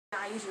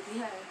usually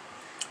have.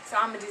 So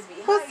I'm gonna just be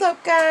hyped. What's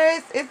up,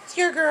 guys? It's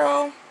your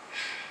girl.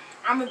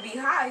 I'm gonna be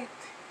hyped.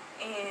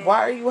 And why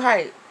are you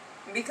hyped?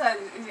 Because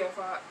it's your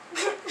fault.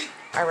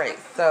 Alright,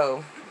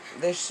 so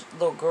this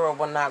little girl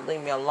will not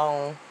leave me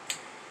alone.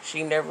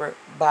 She never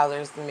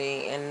bothers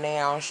me, and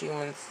now she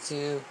wants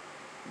to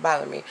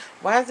bother me.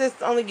 Why is this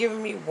only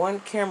giving me one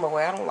camera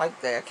away? I don't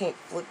like that. I can't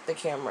flip the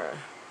camera.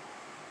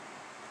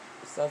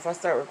 So if I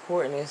start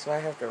recording this, I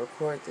have to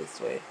record this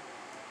way.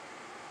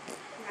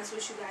 That's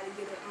what you gotta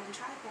get a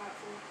tripod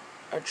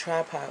for. A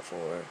tripod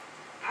for?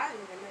 I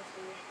don't even know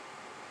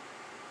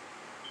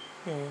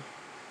for you.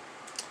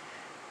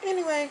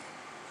 Anyway,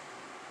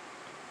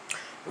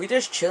 we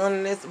just chilling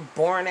in this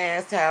boring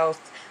ass house.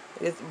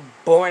 This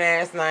boring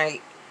ass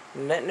night.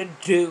 Nothing to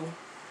do.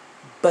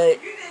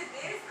 But You just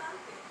did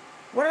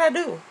something. what did I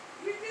do?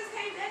 You just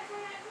came back from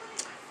that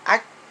place.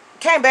 I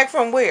came back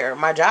from where?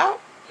 My job?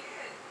 Yeah.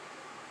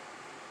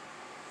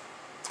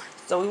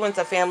 So we went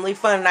to family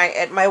fun night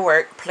at my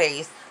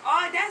workplace.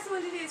 Oh, that's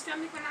what it is.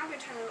 Family fun. I've been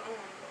trying to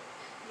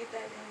get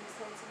that done this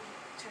whole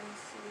time.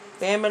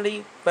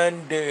 Family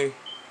fun day.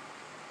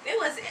 It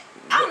was.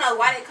 I don't know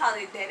why they call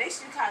it that. They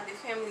should call it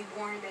Family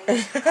Boring Day.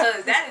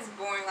 Because that is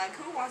boring. Like,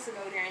 who wants to go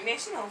there? And then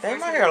she don't They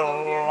force my me to hair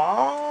go there.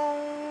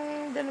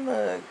 long than a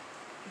mug.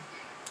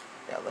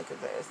 Yeah, look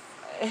at this.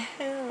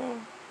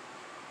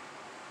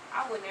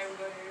 I would never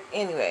go there.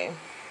 Anyway.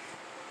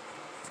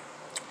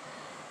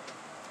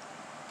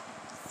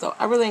 So,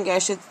 I really ain't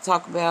got shit to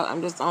talk about.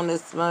 I'm just on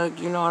this mug,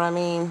 you know what I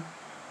mean?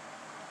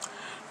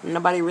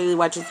 Nobody really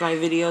watches my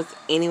videos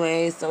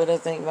anyway, so it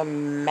doesn't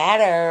even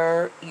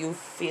matter. You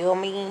feel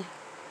me?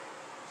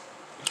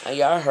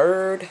 Y'all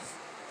heard?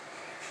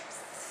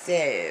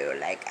 So,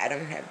 like, I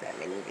don't have that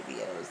many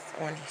videos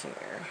on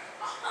here.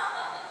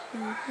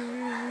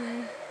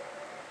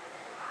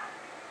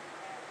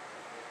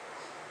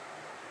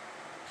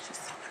 She's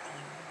so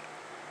annoying.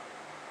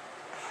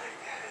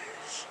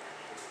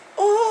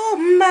 Oh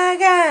my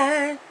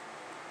gosh.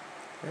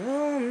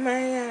 Oh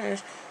my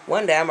gosh.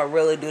 One day I'm gonna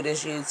really do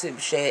this YouTube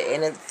shit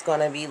and it's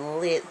gonna be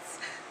litty.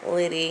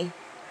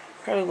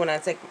 Probably when I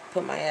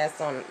put my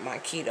ass on my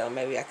keto,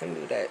 maybe I can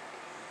do that.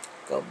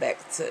 Go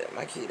back to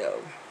my keto.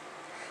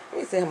 Let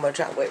me see how much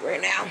I weigh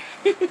right now.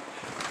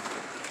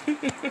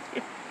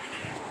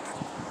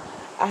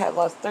 I have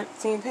lost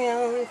 13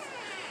 pounds.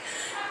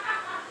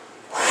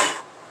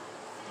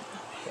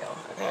 Hell,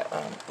 I got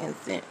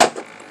instant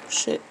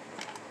shit.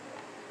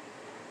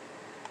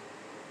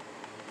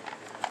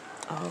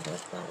 Oh,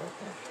 that's not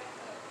working.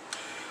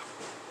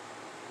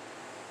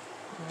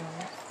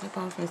 Step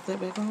off and step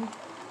back on.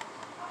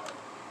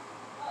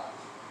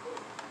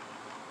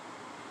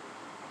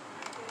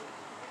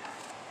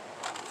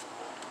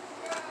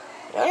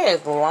 That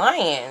is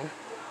lying.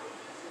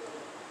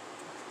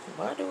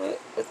 Why do it?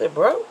 Is it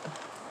broke?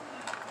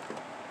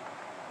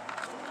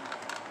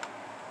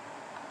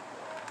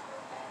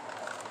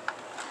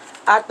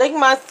 I think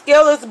my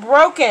scale is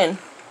broken.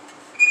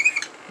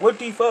 What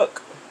the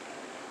fuck?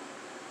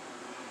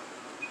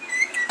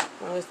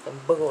 Oh, it's some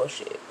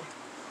bullshit.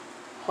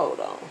 Hold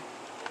on.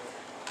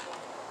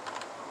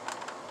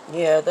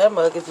 Yeah, that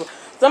mug is...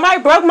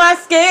 Somebody broke my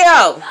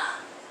scale.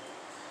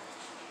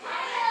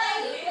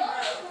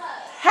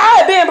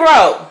 How it been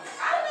broke?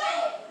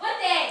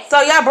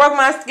 So y'all broke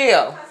my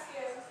scale.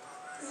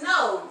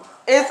 No.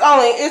 It's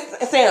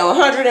saying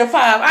 105.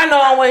 I know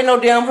I weigh no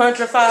damn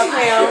 105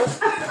 pounds.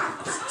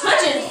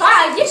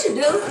 105? Yes, you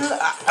do.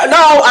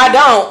 No, I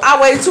don't. I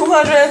weigh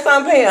 200 and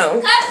some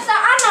pounds. I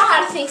know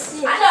how to fix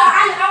it. I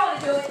want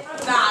to do it.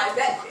 Nah,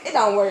 it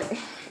don't work.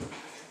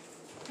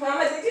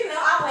 Mama, did you know I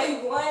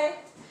weigh 130?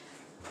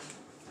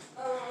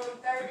 Oh my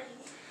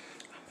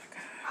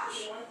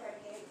gosh.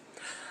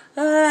 138.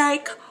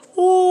 Like,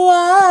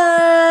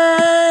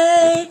 why?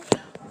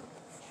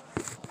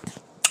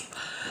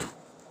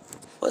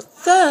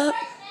 What's up?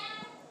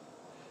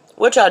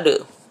 What y'all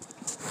do?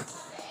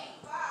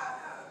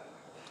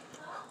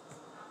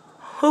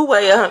 Who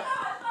weigh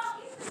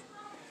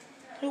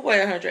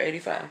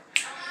 185?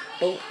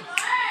 Boom,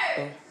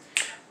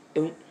 boom,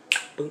 boom,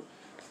 boom,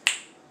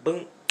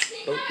 boom,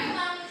 boom.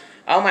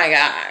 Oh my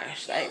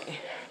gosh! Like,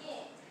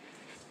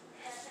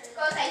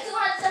 Go take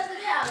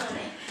 270 pounds on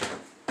it.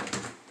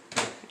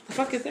 the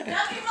fuck is that?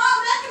 Nothing wrong.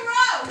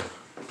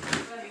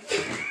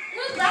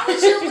 What's wrong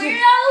with you,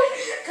 weirdo?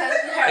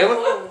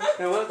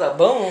 It was a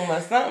boom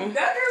or something.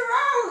 Nothing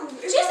wrong.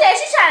 She said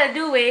she's trying to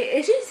do it,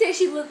 and she said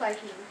she looked like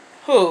you.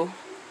 Who?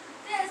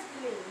 That's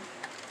me.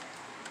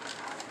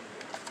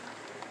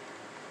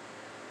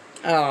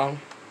 Oh,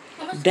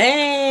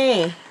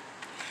 dang.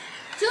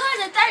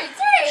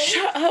 233.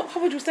 Shut up. How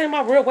would you say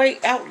my real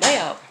weight out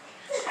loud?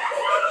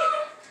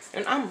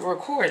 And I'm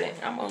recording.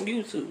 I'm on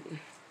YouTube.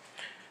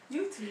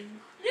 YouTube.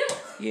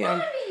 Yeah.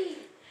 Mommy.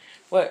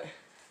 What? I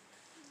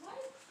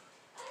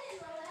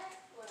didn't know that.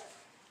 What?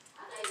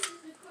 I thought you just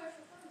record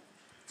for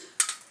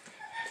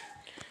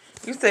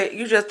fun. You said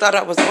you just thought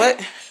I was what?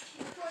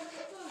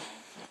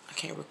 I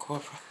can't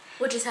record from.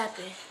 What just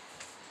happened?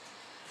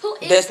 Who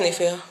is Destiny that?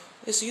 Phil.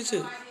 It's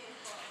YouTube.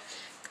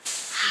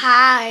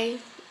 Hi.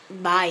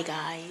 Bye,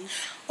 guys.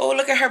 Oh,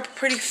 look at her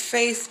pretty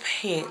face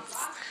paints.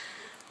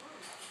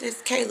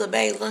 This Kayla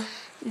Baylor.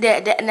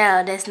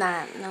 No, that's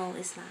not. No,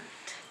 it's not.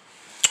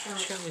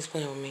 She always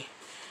playing with me.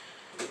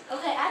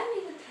 Okay, I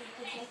didn't even take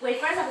a picture. Wait,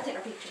 first I have to take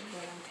a picture.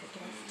 Then I'm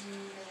taking it.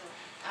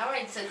 I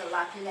already took a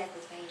lot. You got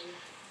this baby.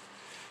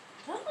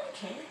 I don't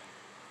care.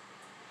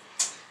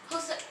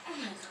 Who's the? Oh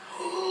my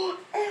god.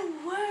 It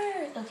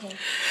worked. Okay.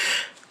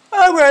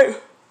 All right.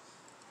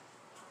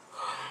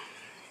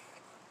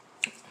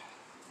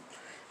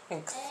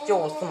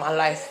 Excuse my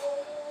life.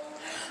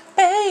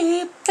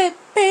 Baby,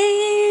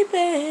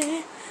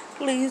 baby,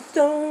 please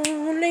don't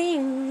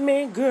leave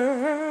me,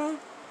 girl.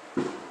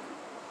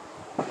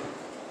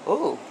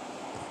 Oh,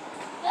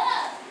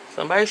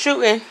 somebody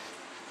shooting.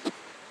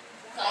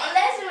 Go on,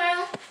 lesson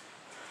room.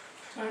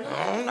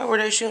 I don't know where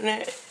they're shooting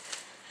at.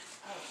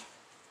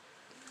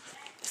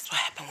 That's what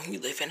happens when you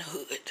live in the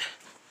hood.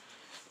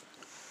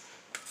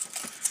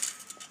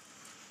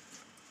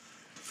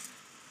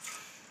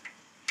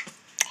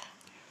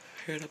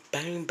 Hear the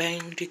bang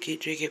bang, jiggy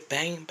jiggy,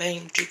 bang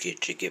bang, jiggy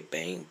jiggy,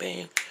 bang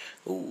bang.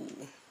 Ooh,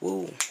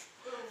 ooh.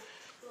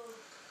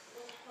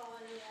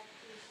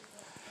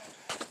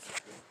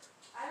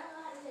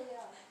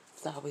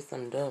 It's always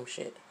some dumb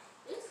shit.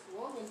 This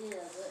woman did a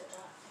good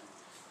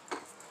job.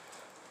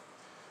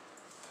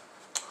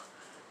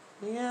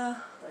 Yeah.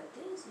 But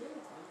this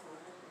unicorn.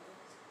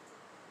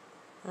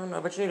 I don't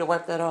know, but you need to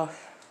wipe that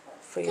off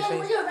for your Tell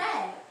me face. your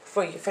bag.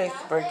 For your face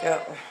to break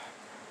out.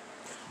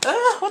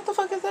 Ah, what the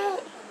fuck is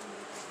that?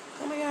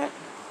 Oh my god.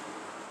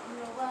 You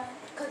know why?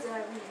 Because I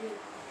really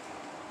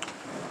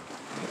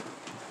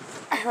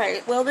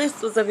Alright, well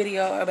this was a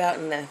video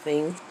about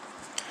nothing.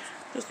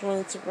 Just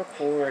wanted to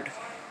record.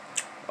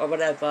 Or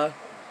whatever.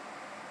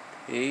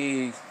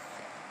 Peace.